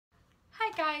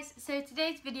Hi guys, so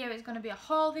today's video is going to be a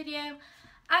haul video.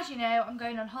 As you know, I'm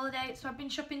going on holiday, so I've been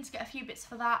shopping to get a few bits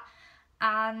for that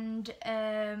and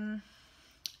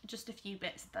just a few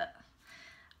bits that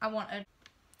I wanted.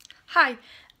 Hi,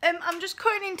 I'm just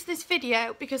cutting into this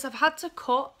video because I've had to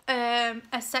cut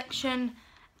a section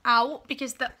out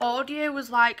because the audio was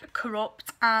like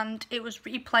corrupt and it was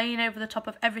replaying over the top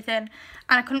of everything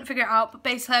and I couldn't figure it out. But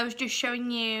basically I was just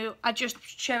showing you, I just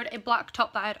showed a black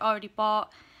top that I had already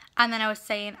bought, and then I was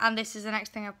saying, and this is the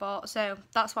next thing I bought, so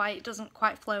that's why it doesn't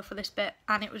quite flow for this bit,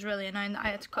 and it was really annoying that I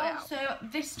had to cut it out. So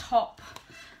this top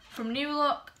from New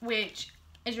Look, which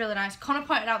is really nice. Connor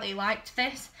pointed out that he liked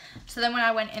this, so then when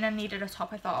I went in and needed a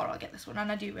top, I thought, oh, I'll get this one, and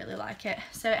I do really like it.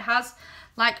 So it has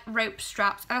like rope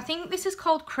straps, and I think this is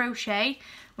called crochet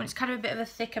when it's kind of a bit of a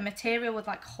thicker material with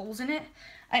like holes in it,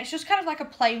 and it's just kind of like a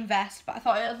plain vest, but I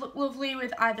thought it would look lovely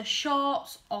with either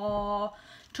shorts or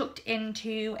tucked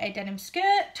into a denim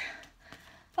skirt.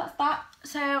 That's that.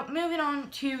 So moving on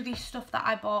to the stuff that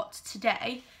I bought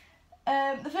today.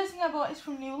 The first thing I bought is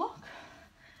from New Look,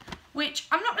 which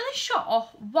I'm not really sure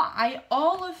why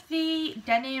all of the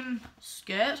denim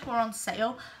skirts were on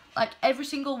sale. Like every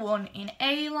single one in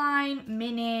A-line,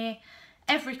 mini,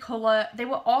 every colour, they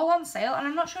were all on sale, and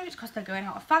I'm not sure if it's because they're going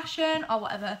out of fashion or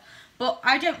whatever, but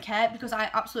I don't care because I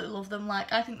absolutely love them.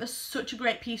 Like, I think they're such a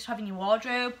great piece to have in your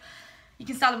wardrobe. You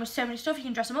can style them with so many stuff. You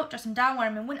can dress them up, dress them down, wear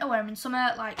them in winter, wear them in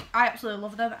summer. Like, I absolutely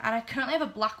love them, and I currently have a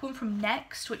black one from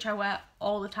Next, which I wear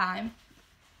all the time.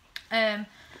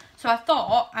 So I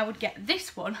thought I would get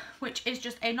this one, which is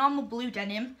just a normal blue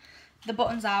denim. The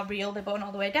buttons are real, they button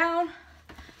all the way down.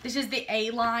 This is the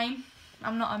A-line.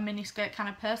 I'm not a mini skirt kind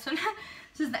of person.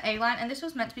 This is the A-line, and this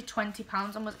was meant to be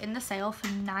 £20 and was in the sale for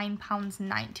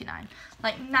 £9.99.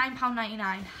 Like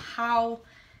 £9.99. How,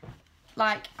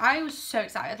 like, I was so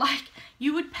excited. Like,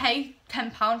 you would pay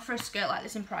 £10 for a skirt like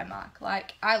this in Primark.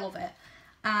 Like, I love it.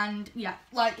 And yeah,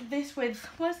 like this with,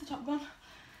 where's the top one?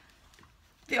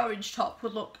 The orange top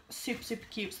would look super, super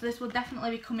cute. So this will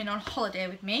definitely be coming on holiday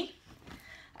with me.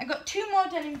 I got two more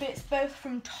denim bits, both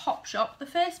from Topshop. The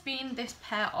first being this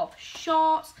pair of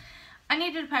shorts. I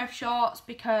needed a pair of shorts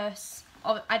because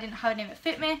I didn't have any that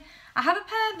fit me. I have a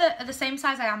pair that are the same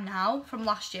size I am now from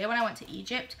last year when I went to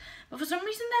Egypt, but for some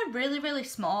reason they're really, really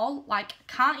small. Like,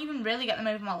 can't even really get them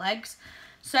over my legs.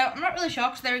 So I'm not really sure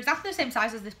because they're exactly the same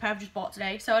size as this pair I've just bought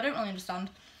today, so I don't really understand.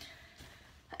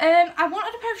 I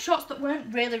wanted a pair of shorts that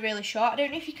weren't really, really short. I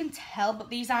don't know if you can tell, but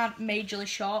these aren't majorly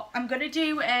short. I'm going to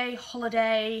do a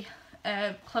holiday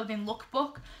clothing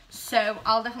lookbook, so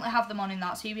I'll definitely have them on in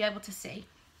that, so you'll be able to see.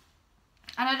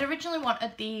 And I'd originally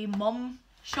wanted the mum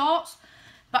shorts,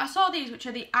 but I saw these, which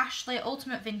are the Ashley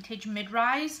Ultimate Vintage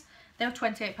Mid-Rise. They were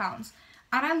 £28,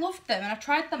 and I loved them, and I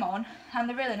tried them on, and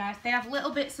they're really nice. They have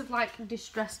little bits of like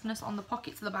distressedness on the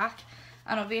pockets of the back,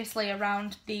 and obviously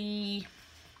around the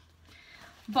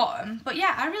bottom. But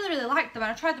yeah, I really, really liked them,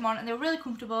 and I tried them on, and they were really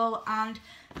comfortable, and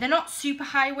they're not super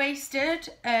high-waisted,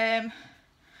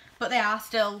 but they are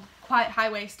still quite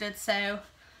high-waisted, so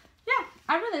yeah,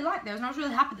 I really like those, and I was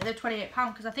really happy that they're £28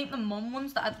 because I think the mum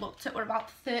ones that I'd looked at were about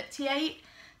 £38,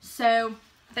 so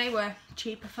they were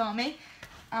cheaper for me.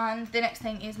 And the next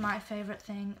thing is my favourite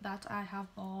thing that I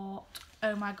have bought.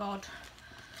 Oh my god,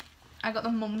 I got the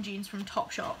mum jeans from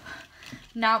Topshop.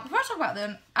 Now, before I talk about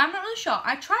them, I'm not really sure.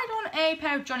 I tried on a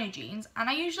pair of Johnny jeans, and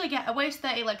I usually get a waist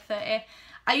 30, leg 30.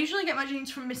 I usually get my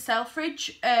jeans from Miss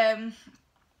Selfridge,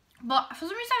 but for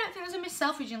some reason I don't think there's a Miss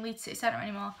Selfridge in Leeds City Centre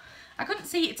anymore. I couldn't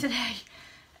see it today.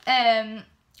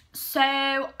 So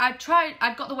I'd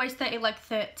got the waist 30, leg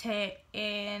 30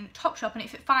 in Topshop, and it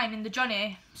fit fine in the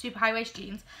Johnny super high waist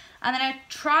jeans. And then I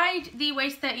tried the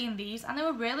waist 30 in these, and they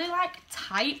were really like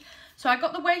tight. So I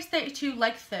got the waist 32,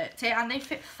 leg 30, and they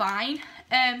fit fine.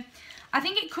 I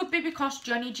think it could be because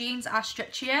Johnny jeans are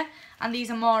stretchier, and these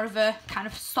are more of a kind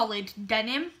of solid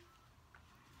denim.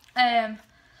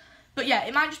 But yeah,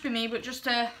 it might just be me, but just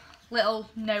a little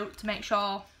note to make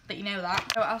sure that you know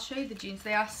that. So I'll show you the jeans.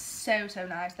 They are so, so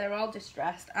nice. They're all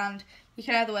distressed, and you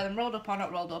can either wear them rolled up or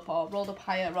not rolled up, or rolled up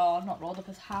higher or not rolled up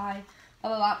as high,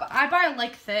 all of that. But I buy a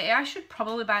leg 30. I should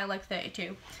probably buy a leg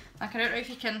 32. Like, I don't know if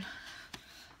you can,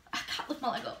 I can't lift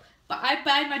my leg up, but I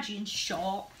buy my jeans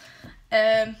short.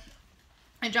 It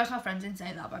drives my friends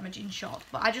insane that I buy my jeans short,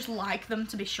 but I just like them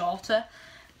to be shorter.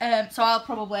 So I'll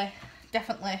probably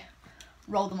definitely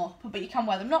roll them up, but you can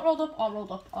wear them not rolled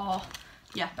up, or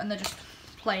yeah, and they're just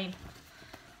plain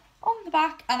on the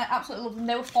back, and I absolutely love them.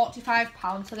 They were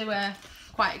 £45, so they were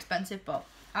quite expensive, but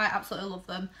I absolutely love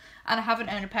them, and I haven't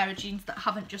owned a pair of jeans that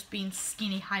haven't just been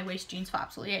skinny high waist jeans for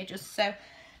absolutely ages. So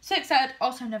So excited.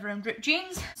 Also never owned ripped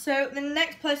jeans. So the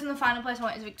next place and the final place I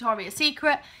want is Victoria's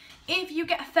Secret. If you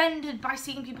get offended by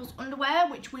seeing people's underwear,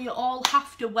 which we all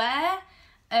have to wear,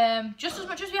 just as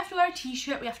much as we have to wear a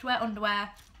t-shirt, we have to wear underwear.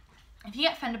 If you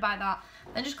get offended by that,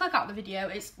 then just click out the video.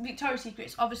 It's Victoria's Secret.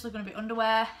 It's obviously going to be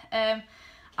underwear.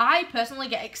 I personally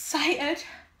get excited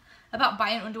about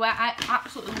buying underwear. I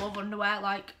absolutely love underwear,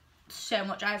 like, so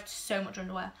much. I have so much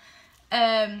underwear.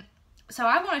 So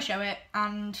I want to show it,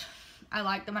 and I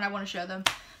like them, and I want to show them.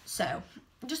 So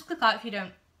just click out if you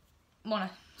don't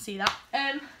want to see that.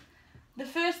 The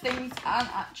first things are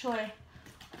actually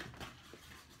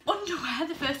underwear.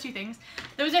 The first two things.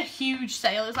 There was a huge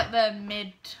sale. It was like the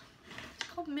it's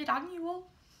called mid-annual.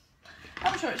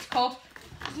 I'm sure it's called.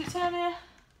 Does it say on here?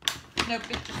 Nope,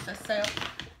 it just says sale.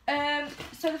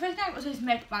 So the first thing was this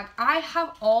makeup bag. I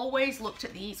have always looked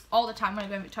at these all the time when I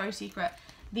go in Victoria's Secret.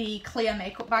 The clear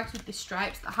makeup bags with the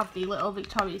stripes that have the little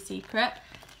Victoria's Secret.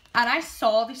 And I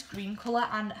saw this green colour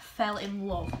and fell in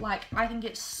love. Like, I think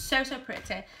it's so, so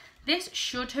pretty. This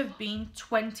should have been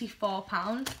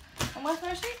 £24. And where's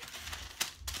my receipt?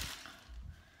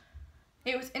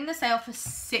 It was in the sale for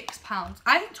 £6.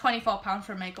 I think £24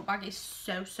 for a makeup bag is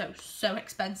so, so, so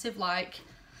expensive. Like,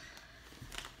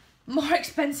 more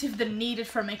expensive than needed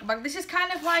for a makeup bag. This is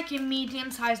kind of like a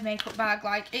medium-sized makeup bag.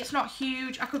 Like, it's not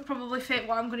huge. I could probably fit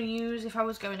what I'm going to use if I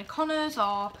was going to Connors,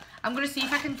 or I'm going to see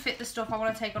if I can fit the stuff I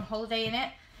want to take on holiday in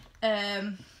it.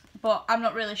 But I'm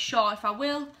not really sure if I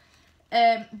will.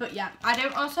 But yeah, I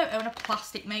don't also own a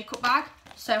plastic makeup bag,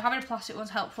 so having a plastic one's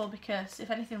helpful because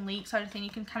if anything leaks or anything, you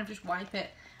can kind of just wipe it.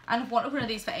 And I've wanted one of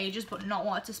these for ages, but not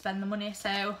wanted to spend the money,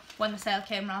 so when the sale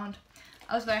came around,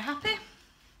 I was very happy.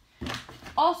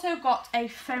 Also got a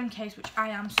phone case, which I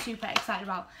am super excited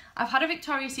about. I've had a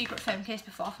Victoria's Secret phone case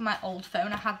before for my old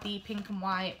phone. I had the pink and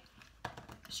white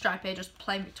stripy, just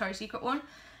plain Victoria's Secret one.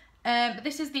 But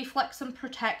this is the Flex and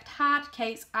Protect Hard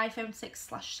Case iPhone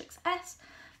 6/6S.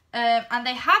 And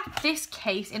they had this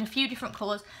case in a few different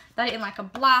colours. They had it in like a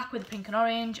black with a pink and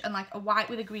orange, and like a white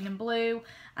with a green and blue.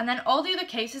 And then all the other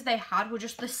cases they had were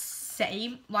just the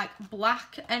same, like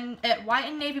black and white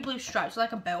and navy blue stripes with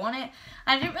like a bow on it. And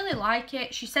I didn't really like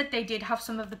it. She said they did have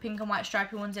some of the pink and white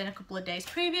stripy ones in a couple of days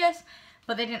previous,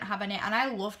 but they didn't have any. And I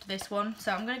loved this one,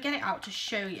 so I'm going to get it out to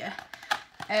show you.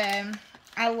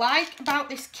 I like about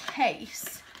this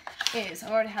case is,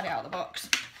 I've already had it out of the box,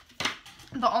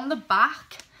 but on the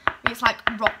back, it's like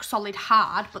rock solid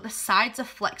hard, but the sides are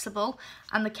flexible,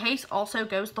 and the case also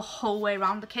goes the whole way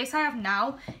around. The case I have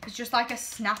now is just like a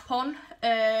snap-on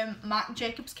Marc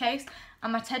Jacobs case,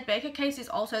 and my Ted Baker case is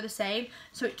also the same,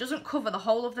 so it doesn't cover the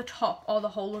whole of the top or the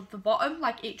whole of the bottom.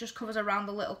 Like, it just covers around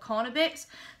the little corner bits,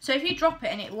 so if you drop it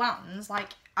and it lands, like,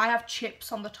 I have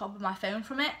chips on the top of my phone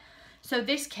from it. So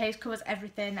this case covers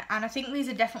everything, and I think these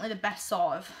are definitely the best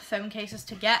sort of phone cases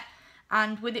to get.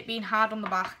 And with it being hard on the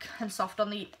back and soft on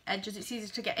the edges, it's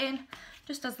easy to get in.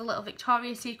 Just as the little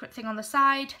Victoria's Secret thing on the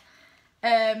side.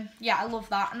 Yeah, I love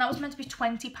that. And that was meant to be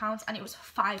 £20 and it was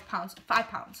 £5.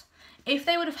 £5. If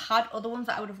they would have had other ones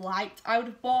that I would have liked, I would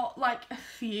have bought like a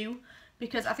few,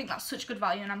 because I think that's such good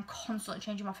value, and I'm constantly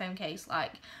changing my phone case.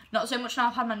 Like, not so much now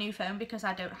I've had my new phone because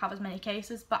I don't have as many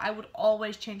cases, but I would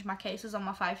always change my cases on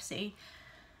my 5C.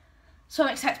 So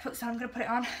I'm excited to put this on. I'm going to put it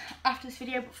on after this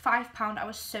video, but £5, I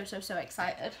was so, so, so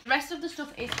excited. The rest of the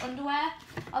stuff is underwear.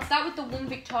 I'll start with the one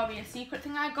Victoria's Secret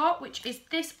thing I got, which is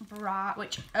this bra,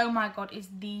 which, oh my god, is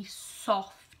the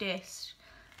softest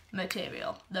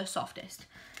material. The softest.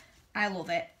 I love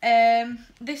it.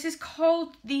 This is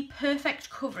called the Perfect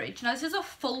Coverage. Now, this is a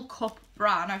full cup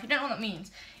bra. Now, if you don't know what that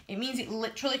means, it means it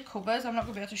literally covers, I'm not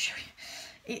going to be able to show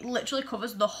you, it literally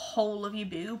covers the whole of your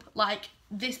boob. Like,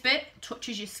 this bit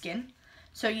touches your skin,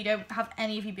 so you don't have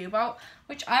any of your boob out,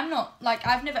 which I'm not, like,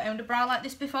 I've never owned a bra like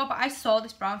this before, but I saw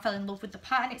this bra and fell in love with the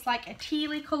pattern. It's like a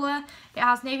tealy colour, it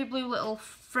has navy blue little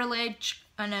frillage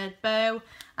and a bow,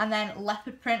 and then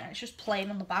leopard print, and it's just plain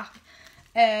on the back.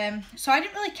 So I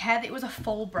didn't really care that it was a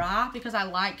full bra because I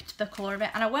liked the colour of it,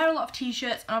 and I wear a lot of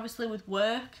t-shirts, and obviously with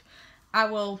work I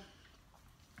will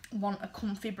want a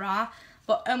comfy bra.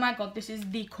 But oh my god, this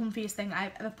is the comfiest thing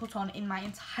I've ever put on in my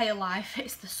entire life.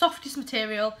 It's the softest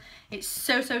material. It's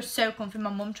so, so, so comfy.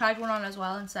 My mum tried one on as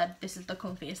well and said this is the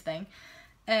comfiest thing.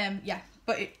 Yeah,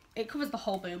 but it covers the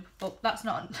whole boob, but that's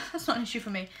not an issue for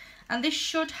me. And this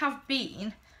should have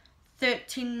been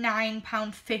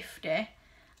 £39.50,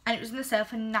 and it was in the sale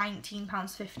for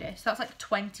 £19.50. So that's like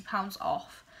 £20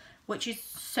 off, which is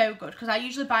so good, because I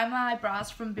usually buy my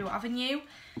bras from Boo Avenue,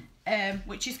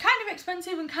 which is kind of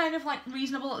expensive and kind of like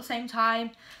reasonable at the same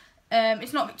time.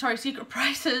 It's not Victoria's Secret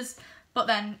prices, but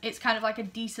then it's kind of like a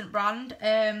decent brand.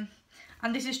 And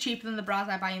and this is cheaper than the bras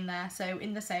I buy in there, so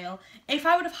in the sale. If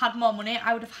I would have had more money,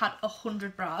 I would have had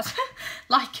 100 bras.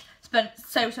 Like, spent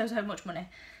so much money.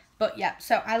 But yeah,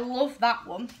 so I love that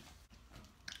one.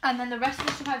 And then the rest of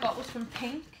the stuff I got was from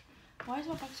Pink. Why is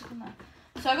my bag stuck in there?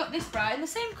 So I got this bra in the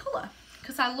same colour,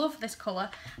 because I love this colour.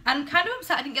 And I'm kind of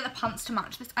upset I didn't get the pants to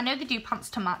match this. I know they do pants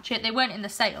to match it. They weren't in the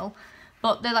sale,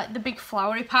 but they're like the big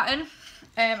flowery pattern.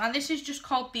 And this is just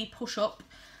called the Push Up.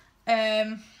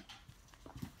 And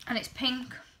it's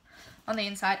pink on the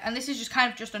inside. And this is just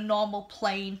kind of just a normal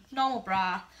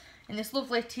bra in this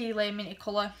lovely tea lane minty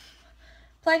colour.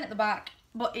 Plain at the back,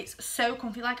 but it's so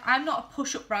comfy. Like, I'm not a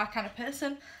push-up bra kind of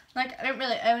person. Like, I don't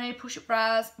really own any push-up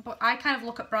bras, but I kind of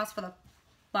look at bras for the,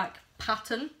 like,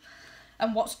 pattern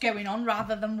and what's going on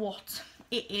rather than what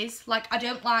it is. Like, I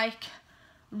don't like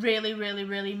really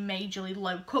majorly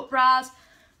low cut bras,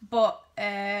 but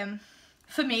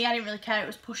for me, I didn't really care. It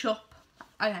was push-up.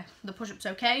 Okay, the push-up's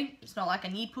okay. It's not like I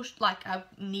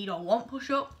need or want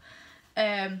push-up.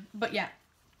 But yeah,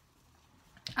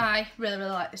 I really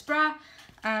like this bra,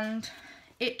 and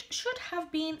it should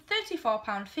have been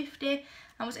 £34.50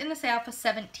 and was in the sale for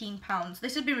 £17.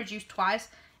 This has been reduced twice.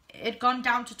 It had gone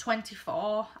down to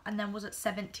 24 and then was at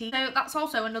 17. So that's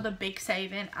also another big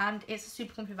saving, and it's a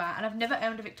super comfy bra, and I've never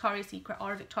owned a Victoria's Secret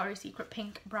or a Victoria's Secret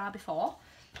pink bra before.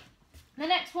 The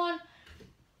next one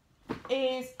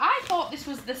is, I thought this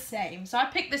was the same, so I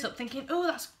picked this up thinking, oh,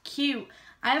 that's cute.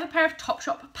 I have a pair of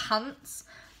Topshop pants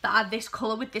that are this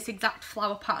colour with this exact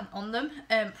flower pattern on them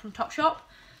from Topshop.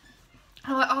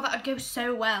 I'm like, oh, that would go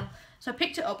so well. So I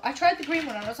picked it up. I tried the green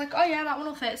one and I was like, oh yeah, that one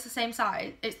will fit. It's the same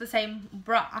size. It's the same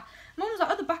bra. Mum was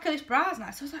like, oh, the back of this bra is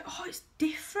nice. So I was like, oh, it's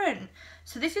different.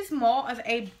 So this is more of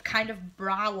a kind of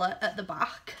bralette at the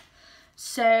back.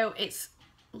 So it's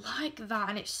like that,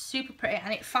 and it's super pretty,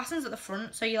 and it fastens at the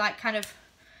front. So you like kind of,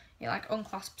 you like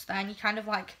unclasps there, and you kind of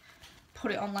like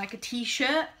put it on like a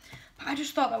t-shirt. But I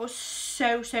just thought that was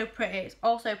so pretty. It's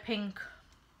also pink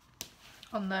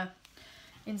on the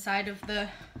inside of the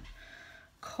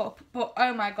cup, but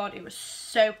oh my god, it was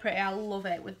so pretty. I love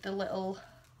it with the little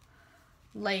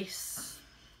lace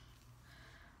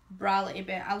bralette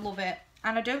bit. I love it,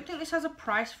 and I don't think this has a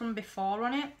price from before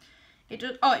on it. It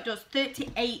does. Oh, it does.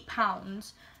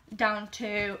 £38 down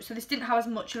to, so this didn't have as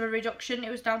much of a reduction. It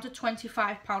was down to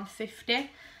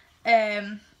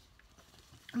 £25.50.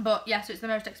 But yeah, so it's the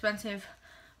most expensive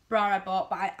bra I bought,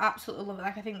 but I absolutely love it.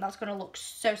 Like, I think that's going to look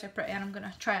so pretty, and I'm going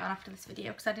to try it on after this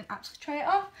video because I didn't actually try it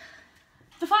on.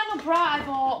 The final bra I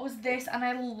bought was this, and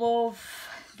I love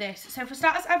this. So for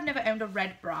starters, I've never owned a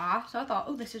red bra, so I thought,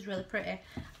 oh, this is really pretty.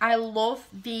 I love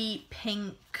the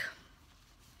pink,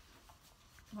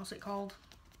 what's it called?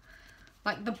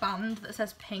 Like the band that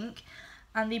says pink.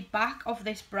 And the back of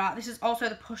this bra, this is also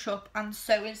the push-up, and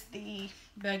so is the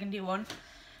burgundy one.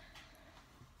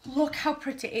 Look how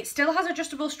pretty. It still has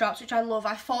adjustable straps, which I love.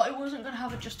 I thought it wasn't going to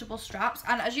have adjustable straps,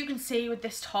 and as you can see with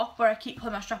this top where I keep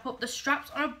pulling my strap up, the straps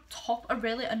on a top are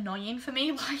really annoying for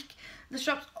me. Like, the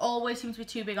straps always seem to be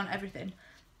too big on everything.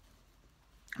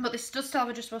 But this does still have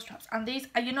adjustable straps, and these,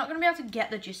 you're not going to be able to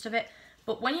get the gist of it,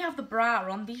 but when you have the bra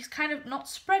on, these kind of not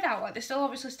spread out, like they still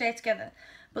obviously stay together,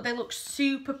 but they look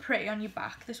super pretty on your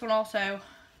back. This one also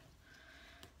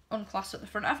unclasped at the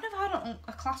front. I've never had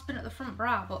a clasp in at the front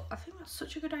bra, but I think that's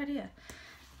such a good idea.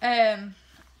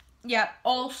 Yeah,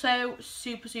 also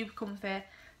super comfy,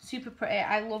 super pretty.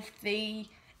 I love the,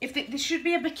 this should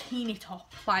be a bikini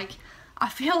top. Like, I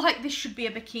feel like this should be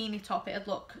a bikini top. It'd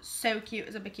look so cute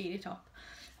as a bikini top.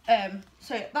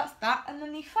 So yeah, that's that. And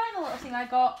then the final little thing I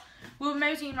got, we were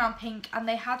moseying around Pink, and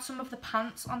they had some of the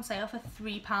pants on sale for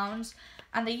 £3,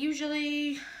 and they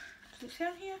usually, does it say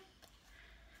on here?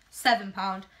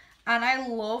 £7. And I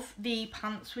love the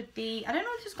pants with the, I don't know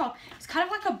what it's called. It's kind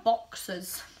of like a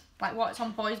boxers, like what's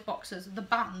on boys' boxers, the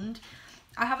band.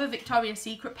 I have a Victoria's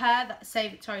Secret pair that say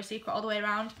Victoria's Secret all the way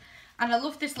around, and I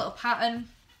love this little pattern.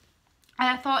 And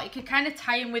I thought it could kind of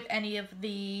tie in with any of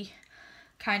the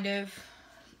kind of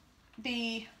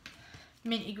the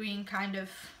minty green kind of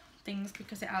things,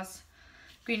 because it has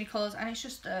greeny colours, and it's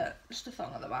just a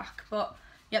thong at the back. But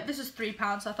yeah, this is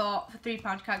 £3, so I thought for £3 you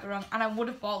can't go wrong, and I would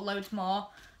have bought loads more,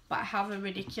 but I have a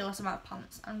ridiculous amount of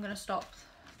pants. I'm going to stop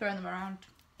throwing them around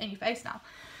in your face now.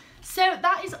 So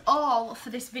that is all for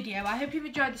this video. I hope you've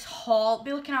enjoyed this haul.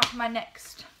 Be looking out for my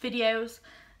next videos.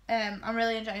 I'm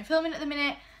really enjoying filming at the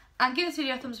minute. And give this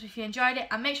video a thumbs up if you enjoyed it.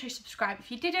 And make sure you subscribe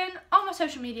if you didn't. All my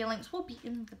social media links will be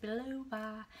in the below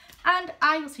bar. And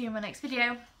I will see you in my next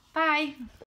video. Bye.